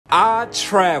I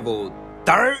traveled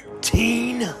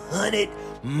 1,300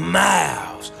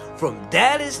 miles from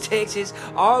Dallas, Texas,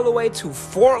 all the way to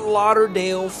Fort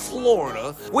Lauderdale,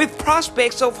 Florida, with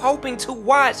prospects of hoping to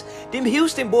watch them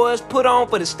Houston boys put on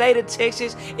for the state of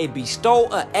Texas and bestow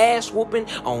a ass whooping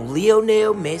on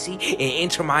Lionel Messi and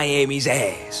Inter Miami's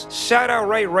ass. Shout out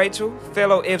Ray Rachel,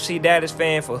 fellow FC Dallas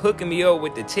fan, for hooking me up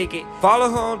with the ticket. Follow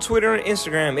her on Twitter and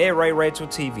Instagram at Ray Rachel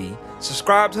TV.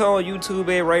 Subscribe to her on YouTube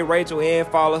at Ray Rachel, and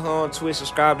follow her on Twitch.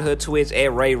 Subscribe to her Twitch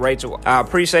at Ray Rachel. I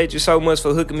appreciate you so much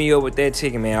for hooking me up with that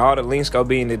ticket, man. All the links gonna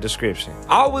be in the description.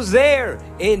 I was there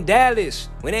in Dallas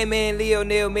when that man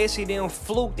Lionel Messi them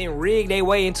fluked and rigged their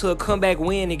way into a comeback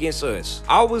win against us.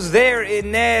 I was there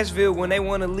in Nashville when they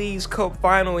won the League's Cup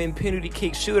final in penalty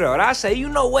kick shootout. I say, you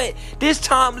know what? This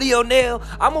time, Lionel,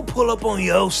 I'm gonna pull up on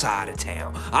your side of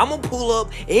town. I'm gonna pull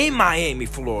up in Miami,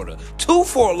 Florida, to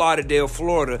Fort Lauderdale,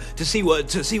 Florida, to see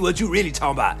what you really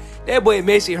talking about. That boy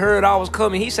Messi heard I was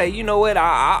coming. He say, you know what?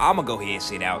 I'm gonna go ahead and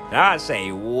sit out. And I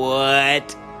say,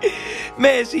 what?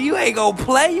 Messi, you ain't gonna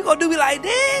play? You gonna do me like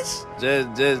this?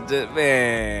 Just,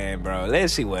 man, bro.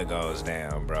 Let's see what goes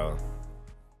down, bro.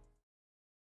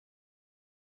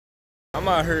 I'm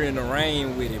out here in the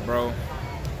rain with it, bro.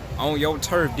 On your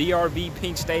turf, DRV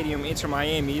Pink Stadium, Inter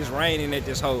Miami. It's raining at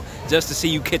this hole just to see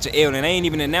you catch an L. And they ain't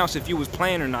even announced if you was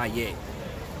playing or not yet.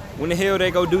 When the hell they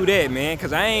go do that, man?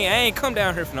 Cause I ain't come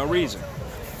down here for no reason.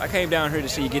 I came down here to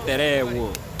see you get that ass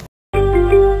whooped.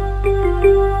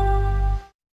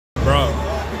 Bro,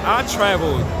 I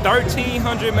traveled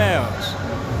 1,300 miles.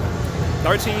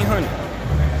 1,300.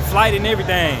 Flight and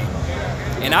everything.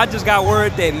 And I just got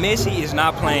word that Messi is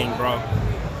not playing, bro.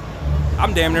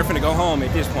 I'm damn near finna go home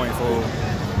at this point, fool.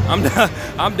 I'm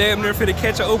damn near finna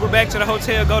catch an Uber back to the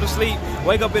hotel, go to sleep,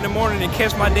 wake up in the morning and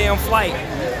catch my damn flight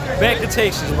back to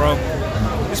Texas, bro.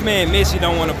 This man Messi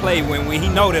don't want to play when he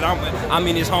know that I'm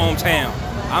in his hometown.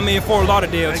 I'm in Fort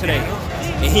Lauderdale today,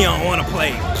 and he don't want to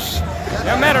play.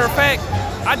 Now, matter of fact,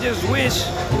 I just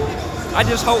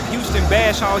hope Houston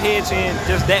bash our heads in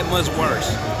just that much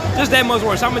worse. Just that much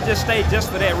worse. I'm gonna just stay just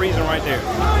for that reason right there.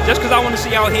 Just because I want to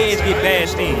see our heads get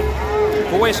bashed in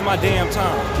for wasting my damn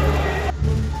time.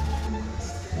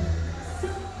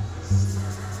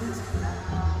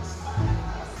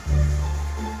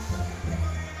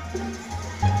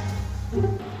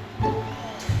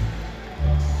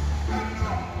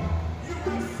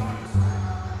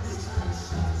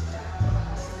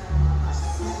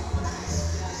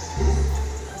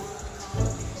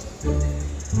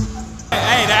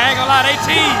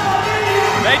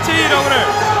 They teed over there.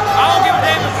 I don't give a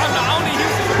damn if I'm the only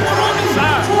Houston supporter on this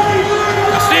side.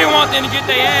 I still want them to get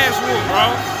their ass whooped,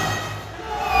 bro.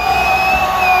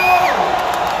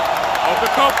 Oh, the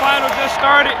Cup final just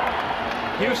started.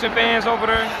 Houston fans over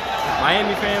there.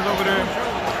 Miami fans over there.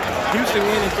 Houston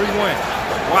winning 3-1.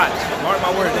 Watch. Mark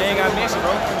my words. They ain't got Messi,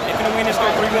 bro. They finna win this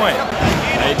though 3-1.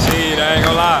 They teed. I ain't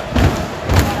gonna lie.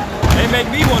 They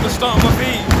make me want to stomp my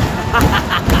feet.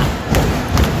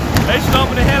 They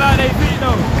stomping the hell out of their feet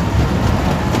though.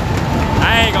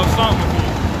 I ain't gonna stomp my feet.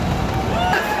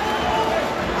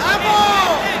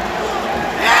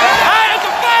 Hey, that's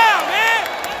a foul, man!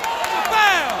 That's a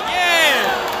foul,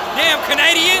 yeah! Damn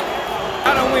Canadian!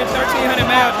 I done went 1,300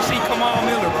 miles to see Kamal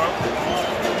Miller, bro.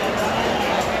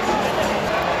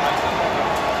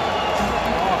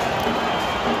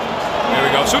 There we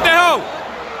go. Shoot that hoe!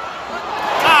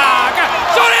 Ah, God.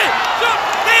 Shoot it! Shoot!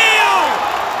 Damn!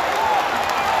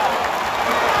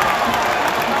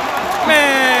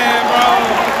 Man, bro.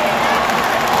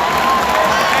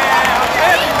 Man, I'm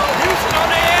telling you, Houston on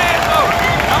their ass, though.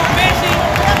 No Messi,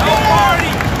 no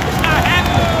party. It's not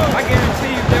happening. I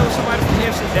guarantee you, if there was somebody from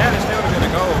FC Dallas, they would have been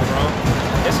a goal, bro.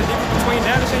 That's the difference between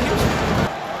Dallas and Houston.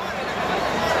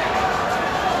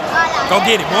 Go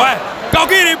get it, boy. Go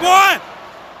get it, boy.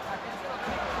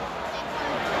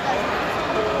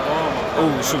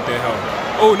 Oh, shoot that hoe.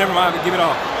 Oh, never mind. Give it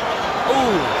off.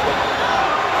 Oh.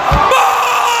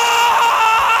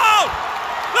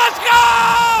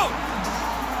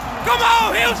 Come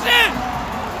on, Houston!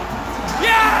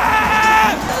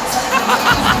 Yeah!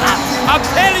 I'm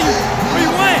telling you, we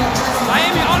won.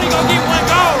 Miami only gonna get one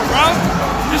goal, bro.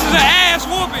 This is an ass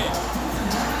whooping.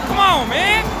 Come on,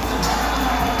 man.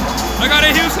 Look at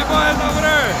the Houston boys over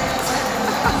there.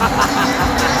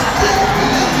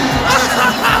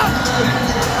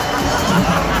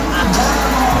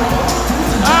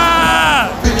 Ah!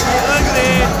 It's finna get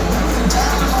ugly.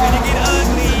 It's finna get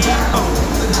ugly.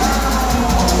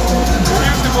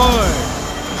 Houston boy.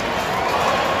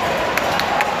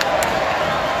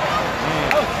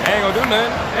 They ain't gonna do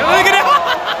nothing. Hey, look at that.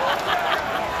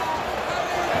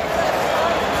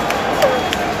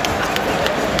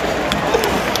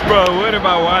 Bro, what am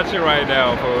I watching right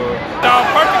now, fool? Dog,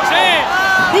 perfect chance.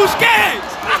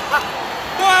 Busquets!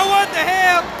 Boy, what the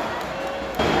hell?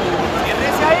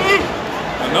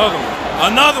 Another one.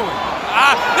 Another one.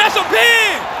 Ah, that's a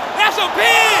pin! That's a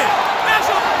pin! That's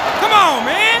a... Come on,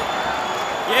 man.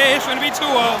 Yeah, it's gonna be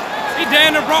 2-0. He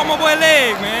damn near broke my boy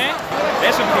leg, man.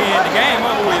 That's a pin. The game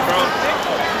over with, bro.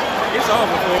 It's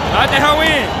over, fool. Out the hell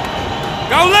in.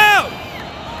 Go left!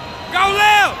 Go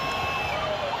left!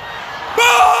 Boom!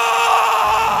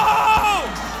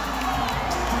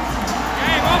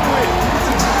 Game over with.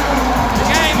 The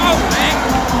game over, man.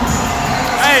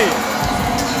 Hey.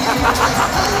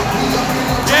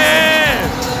 Yeah!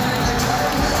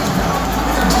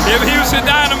 Them Houston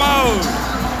Dynamo.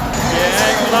 Yeah, I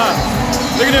ain't gonna lie.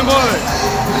 Look at them boys.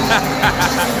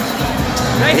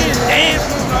 They hit dance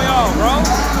moves on y'all, bro.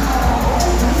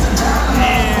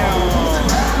 Damn.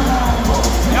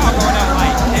 Y'all going out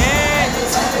like that.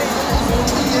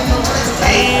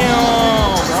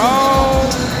 Damn, bro.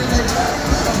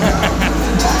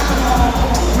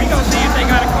 We gonna see if they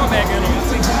got a comeback in them.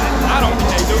 I don't think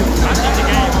they do. I think the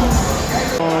game over.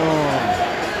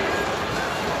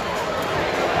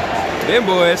 Them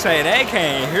boys say they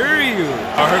can't hear you.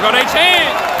 Oh, here go they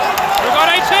chant. Here go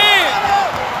they chant.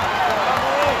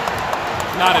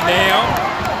 Not a damn.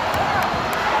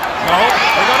 No,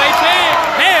 here go they chant.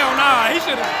 Hell nah, he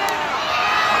should have.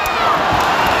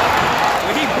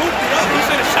 When he booped it up, he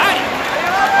should have shot it.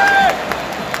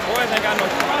 Boys ain't got no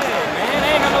swag, man. They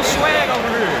ain't got no swag over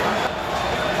here.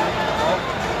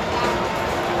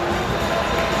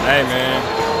 Hey, man.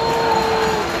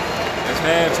 It's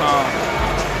halftime.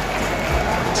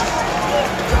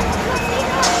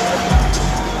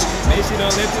 MESSI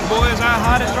done let the boys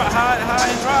high and dry,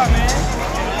 man.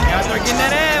 Out there getting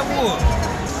that ass whooped.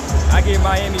 I give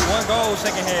Miami 1 goal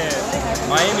second half.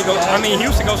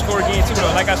 Houston go score again too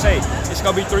though. Like I say, it's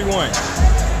gonna be 3-1.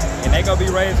 And they gonna be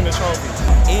raising the trophy.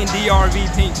 In DRV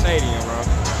Pink Stadium, bro.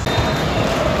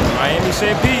 Miami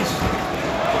set piece.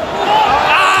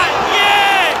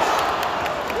 Yes!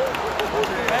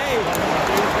 Hey!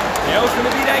 That was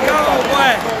gonna be that goal,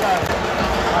 boy.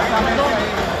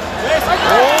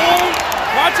 Oh!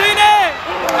 Martinez!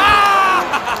 Ah!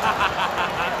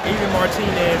 Even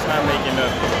Martinez not making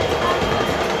up.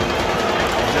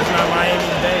 It's just not Miami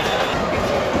today.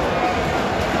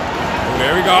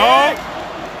 There we go.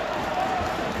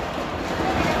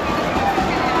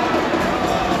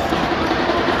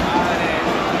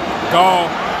 Go.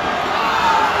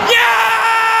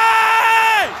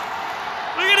 Yay!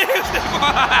 Look at this.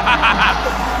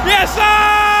 Yes,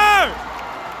 sir!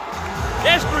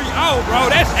 That's 3-0, bro.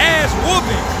 That's ass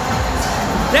whooping.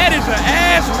 That is an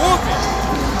ass whooping.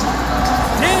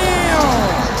 Damn.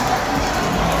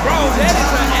 Bro, that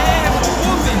is an ass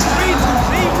whooping.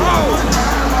 3-0.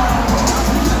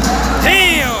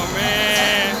 Damn,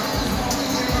 man.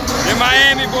 The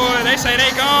Miami boys, they say they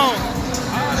gone.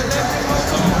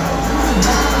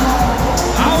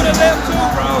 I would have left too,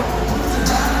 bro.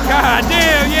 God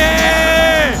damn,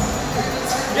 yeah.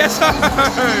 Yes, sir.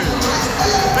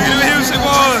 Look at the Houston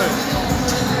boys.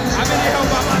 I've been here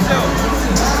by myself.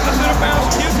 I should have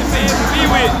found some Houston fans to be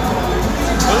with.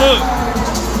 But look,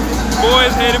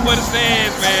 boys headed for the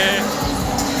stands, man.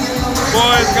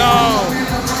 Boys gone.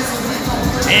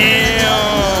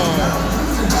 Damn.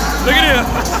 Look at this.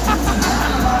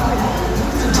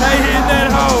 They hit that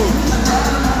hole.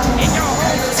 In your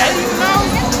home stadium now?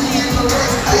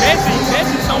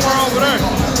 Messi's somewhere over there.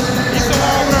 He's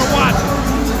somewhere over there watching.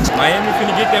 Miami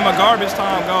finna get them a garbage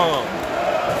time goal.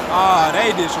 Ah,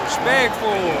 they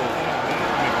disrespectful.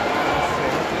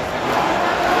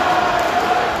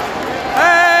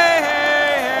 Hey.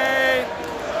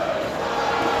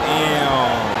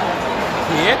 Damn.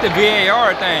 He at the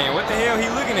VAR thing. What the hell he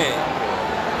looking at?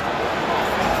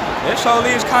 That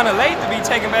surely is kind of late to be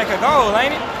taking back a goal,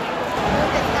 ain't it?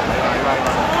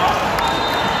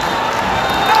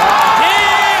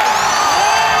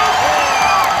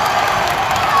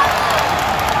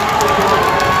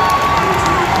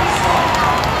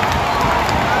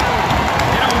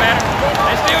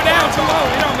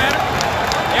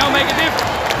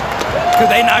 Cause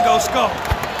they not gonna score.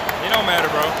 It don't matter,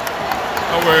 bro.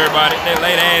 Don't worry about it. That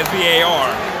late ass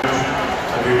VAR.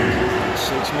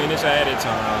 6 minutes added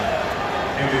time.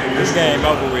 This game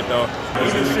over with though.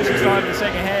 Since we started the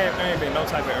second half, there ain't been no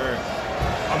type of error.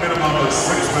 A minimum of 6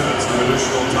 minutes of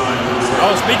additional time.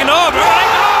 Oh, speaking of, bro.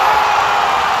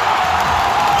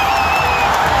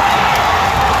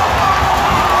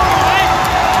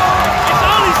 It's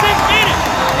only 6 minutes.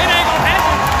 It ain't gonna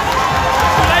happen.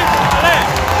 It's too late for that.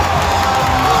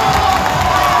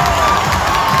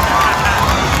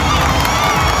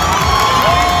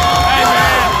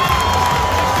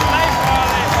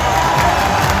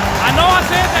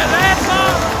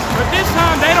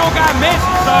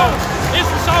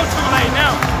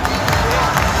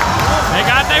 They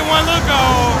got their one little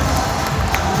goal.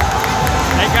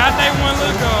 They got their one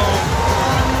little goal.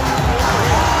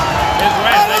 It's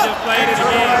rest. They just played it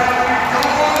again.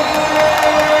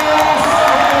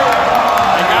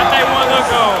 They got their one little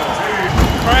goal.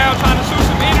 Crowd trying to shoot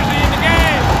some energy in the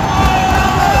game.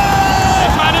 They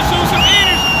trying to shoot some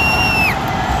energy.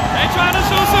 They trying to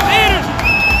shoot some energy.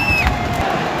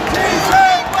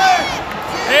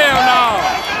 Hell no.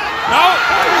 No.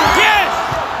 Yes.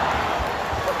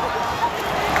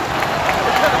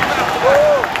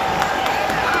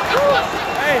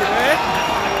 Hey, man.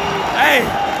 Hey.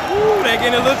 Woo, they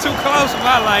getting a little too close if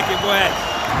I like it, boy.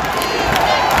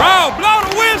 Bro, blow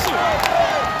the whistle.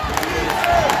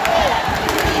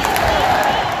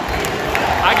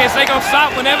 I guess they gonna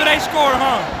stop whenever they score,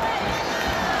 huh?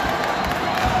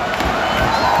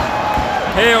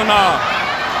 Hell no.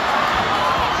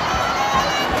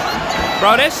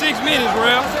 Bro, that's 6 minutes,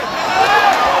 bro.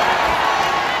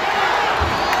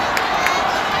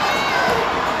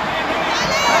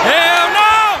 Hell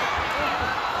no!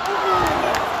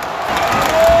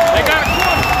 They got a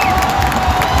corner.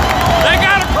 They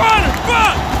got a corner.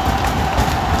 Fuck!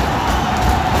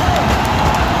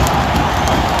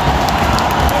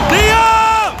 Dio!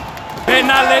 Better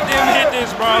not let them hit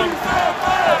this, bro.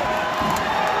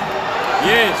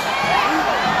 Yes.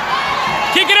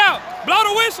 Kick it out. Blow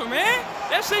the whistle, man.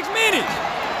 That's 6 minutes.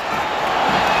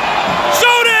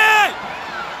 Shoot it!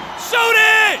 Shoot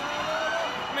it!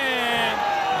 Man.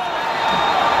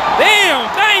 Damn,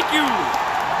 thank you.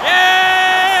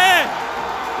 Yeah!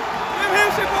 Them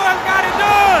Houston boys got it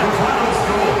done.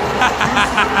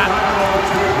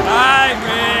 All right,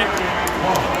 man.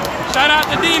 Shout out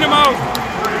to Dynamo.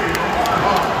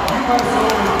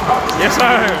 Yes,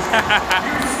 sir.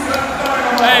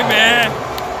 Hey, man.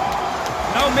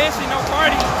 No MESSI, no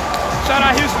party. Shout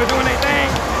out Houston for doing their thing.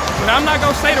 But I'm not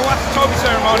gonna stay to watch the trophy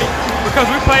ceremony because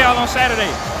we play y'all on Saturday.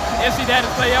 FC Daddy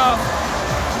play y'all,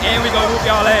 and we gonna whoop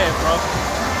y'all ass, bro.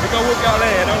 We gonna whoop y'all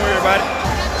ass. Don't worry about it.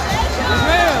 Yes,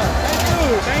 ma'am.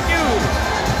 Thank you.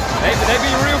 Thank you. They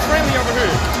be real friendly over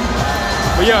here.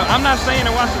 But yeah, I'm not staying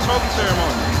to watch the trophy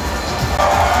ceremony.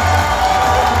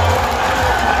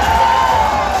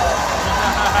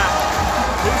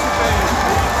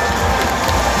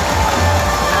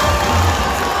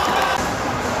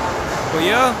 But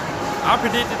yeah, I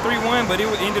predicted 3-1, but it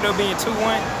ended up being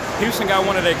 2-1. Houston got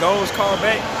one of their goals called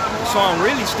back, so I'm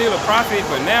really still a prophet,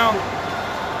 but now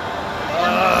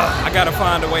I gotta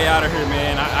find a way out of here,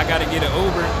 man. I gotta get an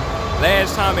Uber.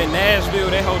 Last time in Nashville,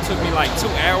 that hoe took me like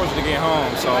 2 hours to get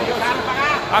home, so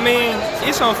I mean,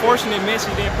 it's unfortunate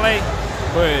MESSI didn't play,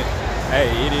 but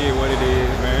hey, it is what it is.